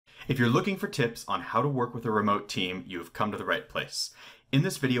If you're looking for tips on how to work with a remote team, you've come to the right place. In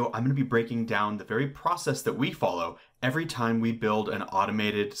this video, I'm going to be breaking down the very process that we follow every time we build an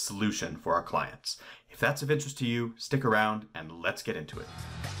automated solution for our clients. If that's of interest to you, stick around and let's get into it.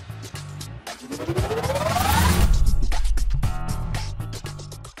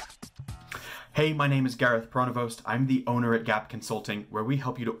 Hey, my name is Gareth Pronovost. I'm the owner at Gap Consulting, where we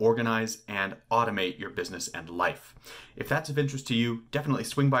help you to organize and automate your business and life. If that's of interest to you, definitely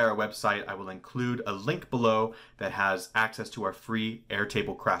swing by our website. I will include a link below that has access to our free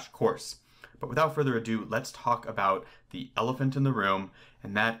Airtable crash course. But without further ado, let's talk about the elephant in the room,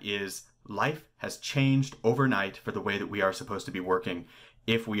 and that is life has changed overnight for the way that we are supposed to be working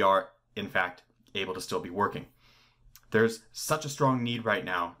if we are, in fact, able to still be working. There's such a strong need right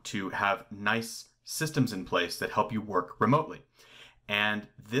now to have nice systems in place that help you work remotely. And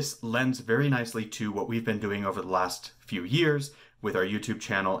this lends very nicely to what we've been doing over the last few years with our YouTube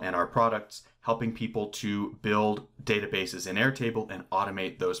channel and our products, helping people to build databases in Airtable and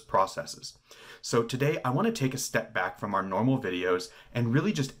automate those processes. So today I want to take a step back from our normal videos and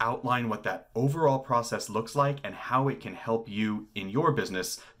really just outline what that overall process looks like and how it can help you in your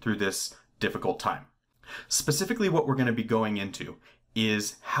business through this difficult time. Specifically, what we're going to be going into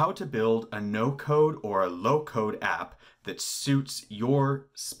is how to build a no-code or a low-code app that suits your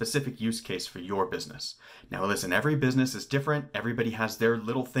specific use case for your business. Now listen, every business is different. Everybody has their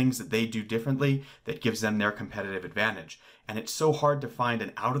little things that they do differently that gives them their competitive advantage. And it's so hard to find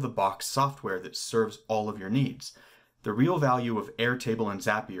an out-of-the-box software that serves all of your needs. The real value of Airtable and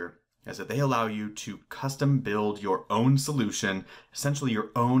Zapier is that they allow you to custom build your own solution, essentially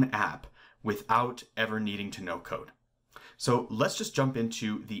your own app, without ever needing to know code. So let's just jump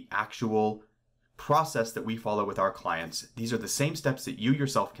into the actual process that we follow with our clients. These are the same steps that you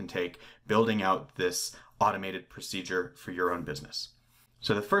yourself can take building out this automated procedure for your own business.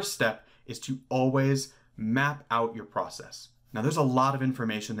 So the first step is to always map out your process. Now there's a lot of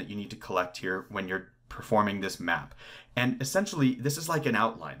information that you need to collect here when you're performing this map. And essentially this is like an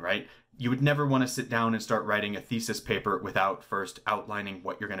outline, right? You would never want to sit down and start writing a thesis paper without first outlining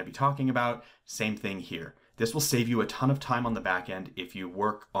what you're going to be talking about. Same thing here. This will save you a ton of time on the back end if you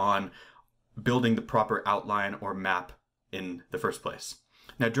work on building the proper outline or map in the first place.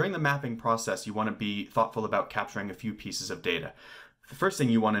 Now, during the mapping process, you want to be thoughtful about capturing a few pieces of data. The first thing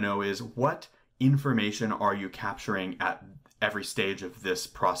you want to know is what information are you capturing at every stage of this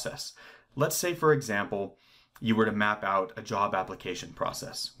process? Let's say, for example, you were to map out a job application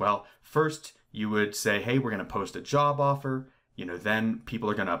process. Well, first you would say, hey, we're going to post a job offer. Then people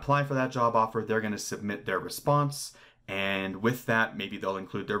are going to apply for that job offer. They're going to submit their response. And with that, maybe they'll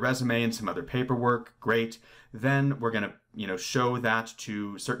include their resume and some other paperwork. Great. Then we're going to, show that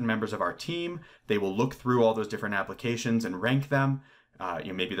to certain members of our team. They will look through all those different applications and rank them.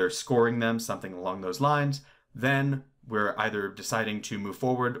 Maybe they're scoring them, something along those lines. Then we're either deciding to move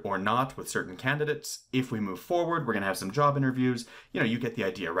forward or not with certain candidates. If we move forward, we're going to have some job interviews. You get the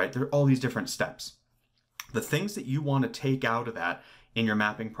idea, right? There are all these different steps. The things that you want to take out of that in your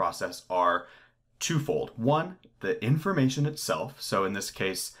mapping process are twofold. One, the information itself. So in this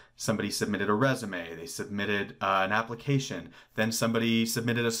case, somebody submitted a resume, they submitted an application, then somebody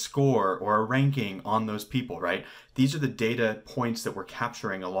submitted a score or a ranking on those people, right? These are the data points that we're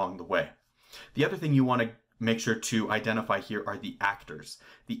capturing along the way. The other thing you want to make sure to identify here are the actors.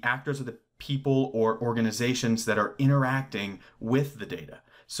 The actors are the people or organizations that are interacting with the data.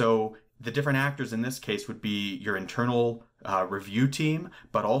 So the different actors in this case would be your internal review team,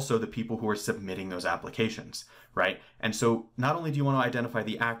 but also the people who are submitting those applications, right? And so not only do you want to identify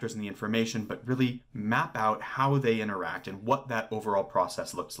the actors and the information, but really map out how they interact and what that overall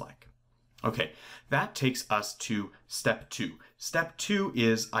process looks like. Okay, that takes us to step two. Step two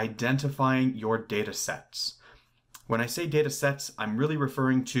is identifying your data sets. When I say data sets, I'm really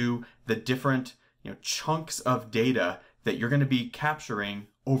referring to the different chunks of data that you're going to be capturing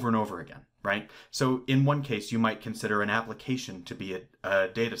over and over again, right? So in one case, you might consider an application to be a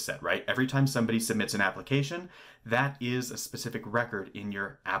data set, right? Every time somebody submits an application, that is a specific record in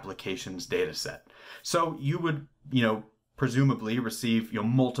your applications data set. So you would, presumably receive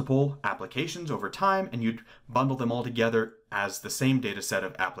multiple applications over time, and you'd bundle them all together as the same data set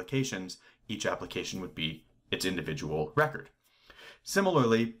of applications. Each application would be its individual record.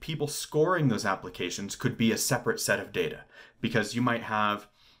 Similarly, people scoring those applications could be a separate set of data because you might have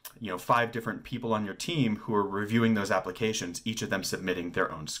 5 different people on your team who are reviewing those applications, each of them submitting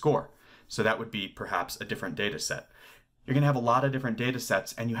their own score. So that would be perhaps a different data set. You're going to have a lot of different data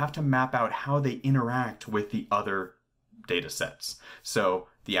sets, and you have to map out how they interact with the other data sets. So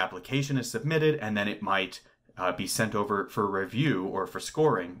the application is submitted, and then it might be sent over for review or for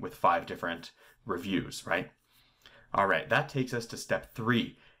scoring with 5 different reviews, right? All right, that takes us to step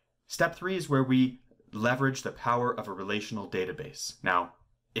 3. Step 3 is where we leverage the power of a relational database. Now,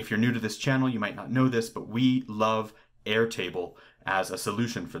 if you're new to this channel, you might not know this, but we love Airtable as a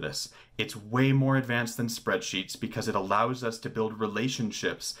solution for this. It's way more advanced than spreadsheets because it allows us to build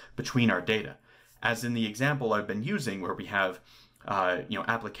relationships between our data. As in the example I've been using where we have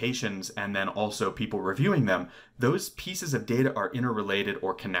applications and then also people reviewing them, those pieces of data are interrelated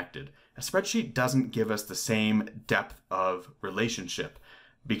or connected. A spreadsheet doesn't give us the same depth of relationship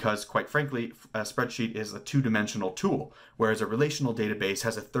because, quite frankly, a spreadsheet is a 2-dimensional tool, whereas a relational database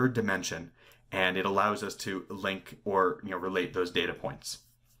has a 3rd dimension, and it allows us to link or relate those data points.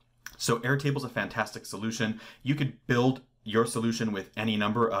 So Airtable is a fantastic solution. You could build your solution with any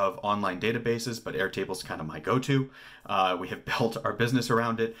number of online databases, but Airtable is kind of my go-to. We have built our business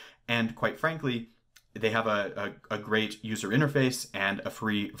around it, and quite frankly, they have a great user interface and a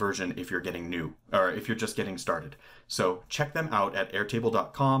free version if you're getting new, or if you're just getting started. So check them out at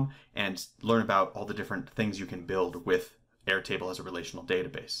airtable.com and learn about all the different things you can build with Airtable as a relational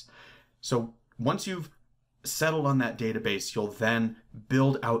database. So once you've settled on that database, you'll then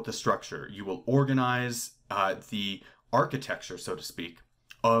build out the structure. You will organize the architecture, so to speak,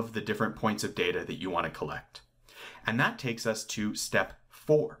 of the different points of data that you want to collect. And that takes us to step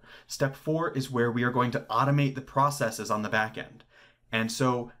 4. Step 4 is where we are going to automate the processes on the back end. And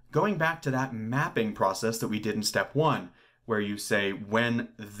so going back to that mapping process that we did in step 1, where you say, when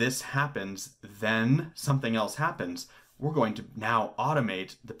this happens, then something else happens, we're going to now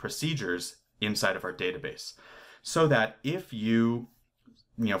automate the procedures inside of our database. So that if you,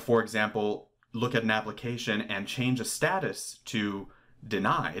 for example, look at an application and change a status to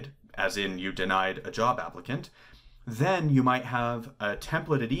denied, as in you denied a job applicant, then you might have a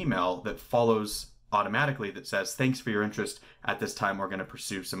templated email that follows automatically that says, thanks for your interest. At this time, we're going to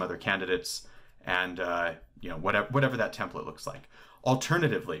pursue some other candidates, and whatever that template looks like.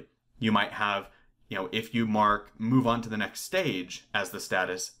 Alternatively, you might have, if you mark move on to the next stage as the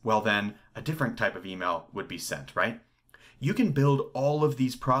status, well then a different type of email would be sent, right? You can build all of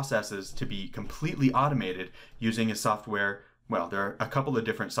these processes to be completely automated using a software. Well, there are a couple of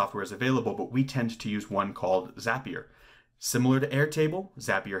different softwares available, but we tend to use one called Zapier. Similar to Airtable,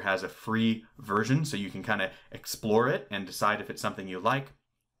 Zapier has a free version, so you can kind of explore it and decide if it's something you like,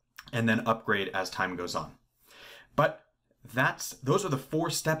 and then upgrade as time goes on. But those are the 4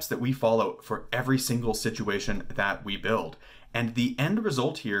 steps that we follow for every single situation that we build. And the end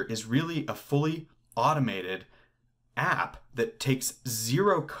result here is really a fully automated app that takes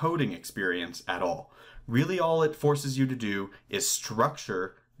 0 coding experience at all. Really, all it forces you to do is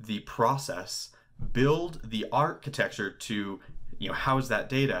structure the process, build the architecture to house that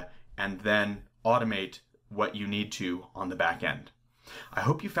data, and then automate what you need to on the back end. I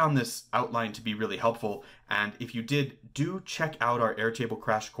hope you found this outline to be really helpful, and if you did, do check out our Airtable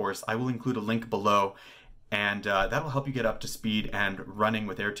crash course. I will include a link below, and that'll help you get up to speed and running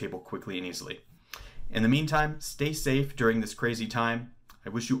with Airtable quickly and easily. In the meantime, stay safe during this crazy time. I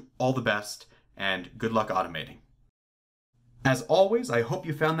wish you all the best, and good luck automating. As always, I hope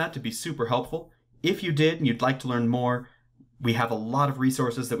you found that to be super helpful. If you did and you'd like to learn more, we have a lot of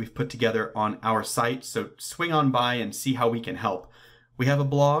resources that we've put together on our site, so swing on by and see how we can help. We have a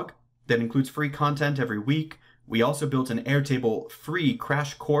blog that includes free content every week. We also built an Airtable free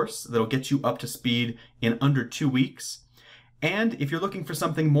crash course that'll get you up to speed in under 2 weeks. And if you're looking for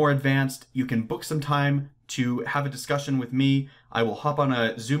something more advanced, you can book some time to have a discussion with me. I will hop on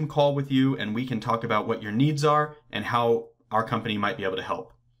a Zoom call with you and we can talk about what your needs are and how our company might be able to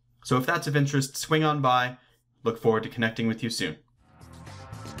help. So if that's of interest, swing on by. Look forward to connecting with you soon.